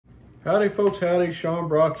Howdy folks, howdy, Sean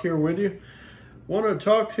Brock here with you. Want to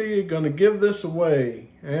talk to you, going to give this away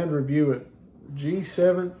and review it.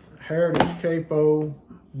 G7th Heritage Capo,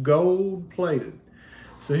 gold plated.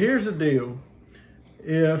 So here's the deal.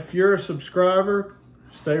 If you're a subscriber,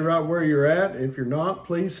 stay right where you're at. If you're not,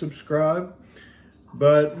 please subscribe.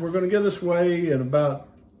 But we're going to give this away in about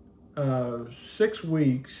 6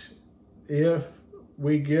 weeks if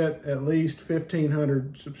we get at least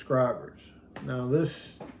 1,500 subscribers. Now this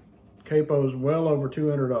Capo is well over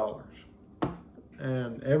 $200,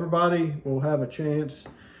 and everybody will have a chance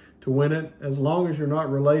to win it as long as you're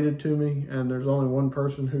not related to me, and there's only one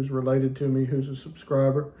person who's related to me who's a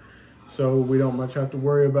subscriber, so we don't much have to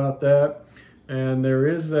worry about that. And there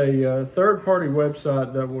is a third-party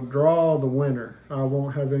website that will draw the winner. I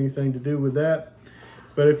won't have anything to do with that,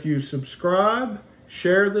 but if you subscribe,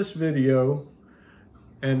 share this video,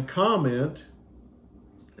 and comment,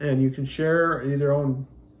 and you can share either on,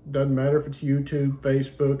 doesn't matter if it's YouTube,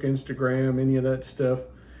 Facebook, Instagram, any of that stuff.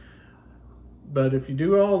 But if you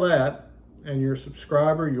do all that and you're a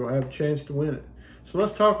subscriber, you'll have a chance to win it. So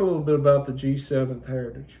let's talk a little bit about the G7th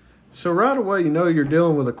Heritage. So right away, you know you're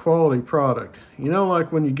dealing with a quality product. You know,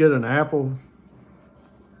 like when you get an Apple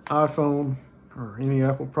iPhone or any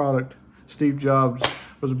Apple product, Steve Jobs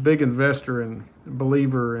was a big investor and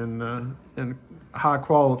believer in high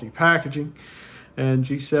quality packaging, and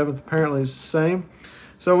G7th apparently is the same.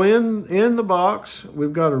 So in the box,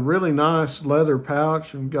 we've got a really nice leather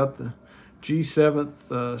pouch, and we've got the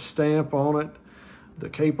G7th stamp on it, the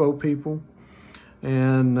Capo people.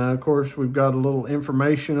 And of course, we've got a little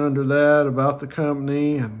information under that about the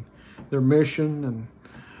company and their mission, and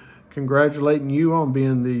congratulating you on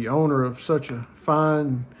being the owner of such a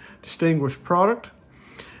fine, distinguished product.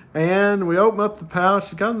 And we open up the pouch.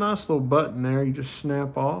 It's got a nice little button there you just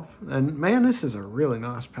snap off. And man, this is a really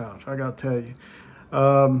nice pouch, I gotta tell you.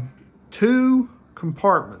 2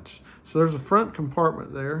 compartments. So there's a front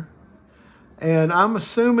compartment there, and I'm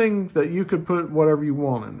assuming that you could put whatever you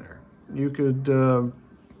want in there. You could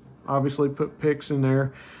obviously put picks in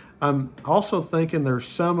there. I'm also thinking there's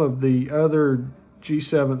some of the other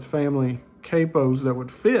G7th family capos that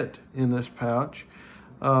would fit in this pouch.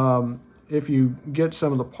 If you get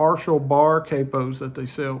some of the partial bar capos that they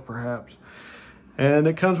sell, perhaps. And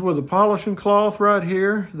it comes with a polishing cloth right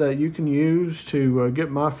here that you can use to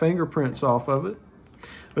get my fingerprints off of it.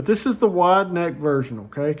 But this is the wide neck version,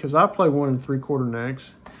 okay? Because I play 1 3/4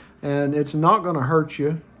 necks, and it's not going to hurt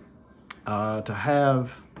you to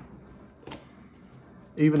have,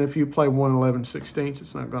 even if you play 1 11/16,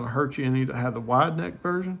 it's not going to hurt you any to have the wide neck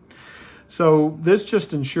version. So this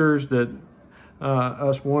just ensures that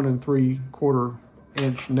us 1 3/4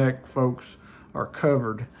 inch neck folks are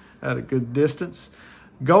covered at a good distance.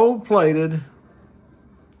 Gold plated,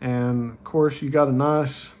 and of course you got a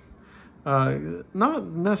nice, not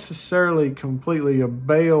necessarily completely a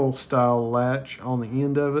bail style latch on the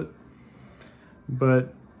end of it,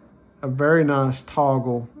 but a very nice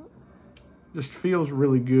toggle. Just feels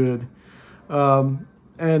really good. And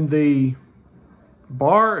the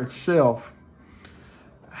bar itself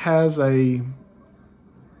has a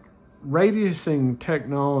radiusing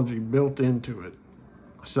technology built into it.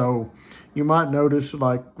 So you might notice,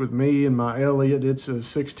 like with me and my Elliott, it's a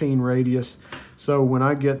 16 radius. So when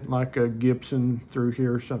I get like a Gibson through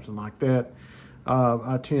here or something like that,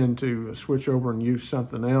 I tend to switch over and use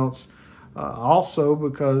something else. Also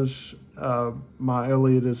because my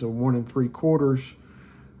Elliott is a 1 3/4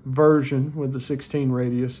 version with the 16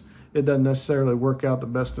 radius, it doesn't necessarily work out the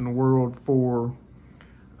best in the world for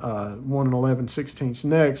 1 11/16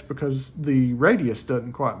 necks because the radius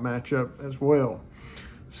doesn't quite match up as well.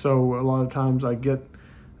 So a lot of times I get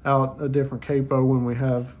out a different capo when we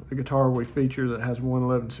have a guitar we feature that has 1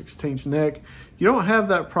 11/16 neck. You don't have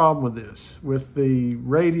that problem with this. With the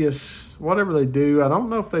radius, whatever they do, I don't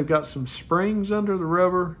know if they've got some springs under the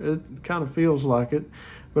rubber. It kind of feels like it.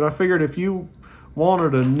 But I figured if you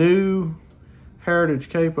wanted a new Heritage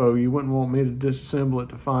Capo, you wouldn't want me to disassemble it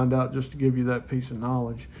to find out, just to give you that piece of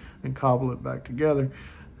knowledge and cobble it back together.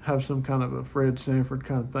 Have some kind of a Fred Sanford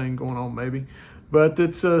kind of thing going on maybe. But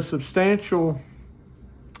it's a substantial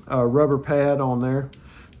rubber pad on there.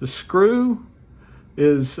 The screw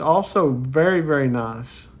is also very, very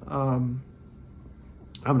nice. I'm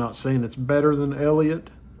not saying it's better than Elliott.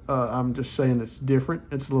 I'm just saying it's different.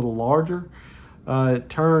 It's a little larger. It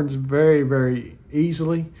turns very, very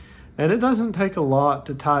easily. And it doesn't take a lot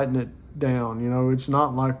to tighten it down. You know, it's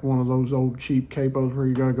not like one of those old cheap capos where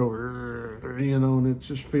you gotta go, you know, and it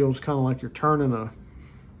just feels kind of like you're turning a,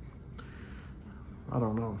 I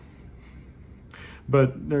don't know.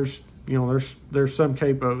 But there's You know, there's some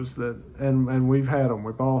capos that, and we've had them,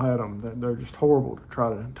 we've all had them, that they're just horrible to try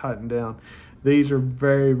to tighten down. These are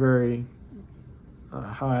very, very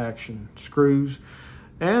high action screws,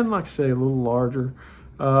 and like I say, a little larger.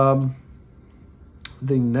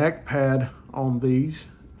 The neck pad on these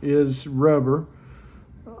is rubber.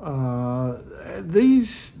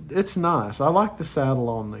 These, it's nice. I like the saddle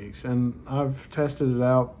on these, and I've tested it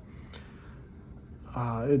out.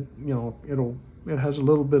 It has a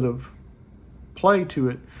little bit of play to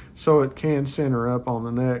it, so it can center up on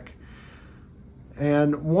the neck.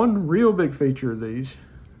 And one real big feature of these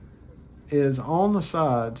is on the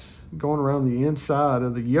sides, going around the inside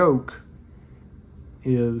of the yoke,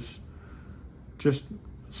 is just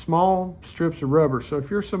small strips of rubber. So if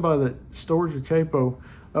you're somebody that stores your capo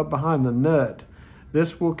up behind the nut,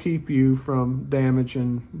 this will keep you from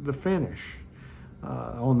damaging the finish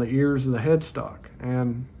on the ears of the headstock.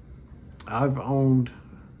 And I've owned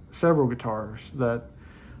several guitars that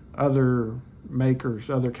other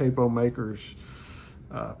capo makers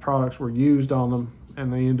products were used on them,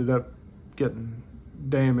 and they ended up getting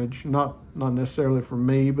damaged, not necessarily from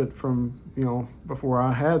me, but from, you know, before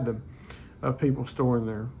I had them, of people storing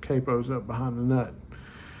their capos up behind the nut.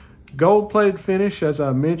 Gold plated finish, as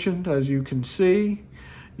I mentioned. As you can see,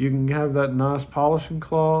 you can have that nice polishing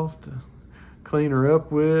cloth to clean her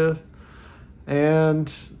up with.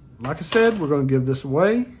 And like I said, we're going to give this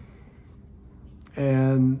away,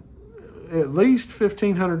 and at least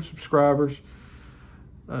 1,500 subscribers,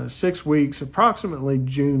 6 weeks, approximately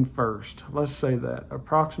June 1st. Let's say that,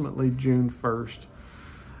 approximately June 1st.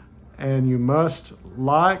 And you must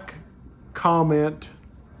like, comment,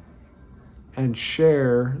 and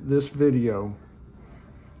share this video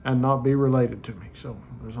and not be related to me. So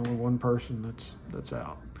there's only one person that's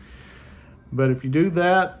out. But if you do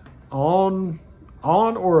that on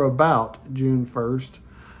or about June 1st,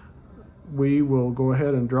 we will go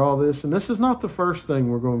ahead and draw this. And this is not the first thing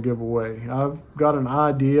we're going to give away. I've got an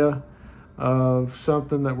idea of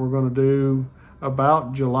something that we're going to do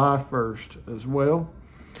about July 1st as well.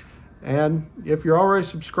 And if you're already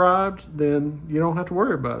subscribed, then you don't have to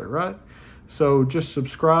worry about it, right? So just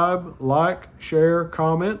subscribe, like, share,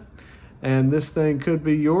 comment, and this thing could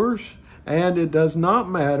be yours. And it does not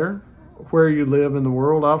matter where you live in the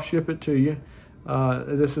world. I'll ship it to you.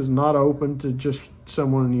 This is not open to just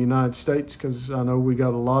someone in the United States, because I know we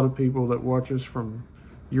got a lot of people that watch us from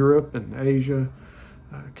Europe and Asia,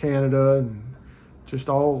 Canada, and just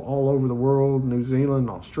all over the world, New Zealand,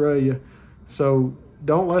 Australia. So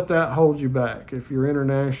don't let that hold you back. If you're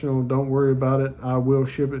international, don't worry about it. I will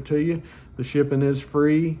ship it to you. The shipping is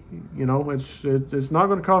free. You know, it's not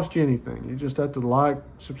going to cost you anything. You just have to like,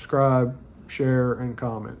 subscribe, share, and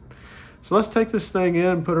comment. So let's take this thing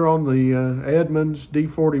in, put her on the Edmunds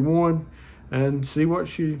D41, and see what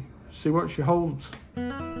she holds.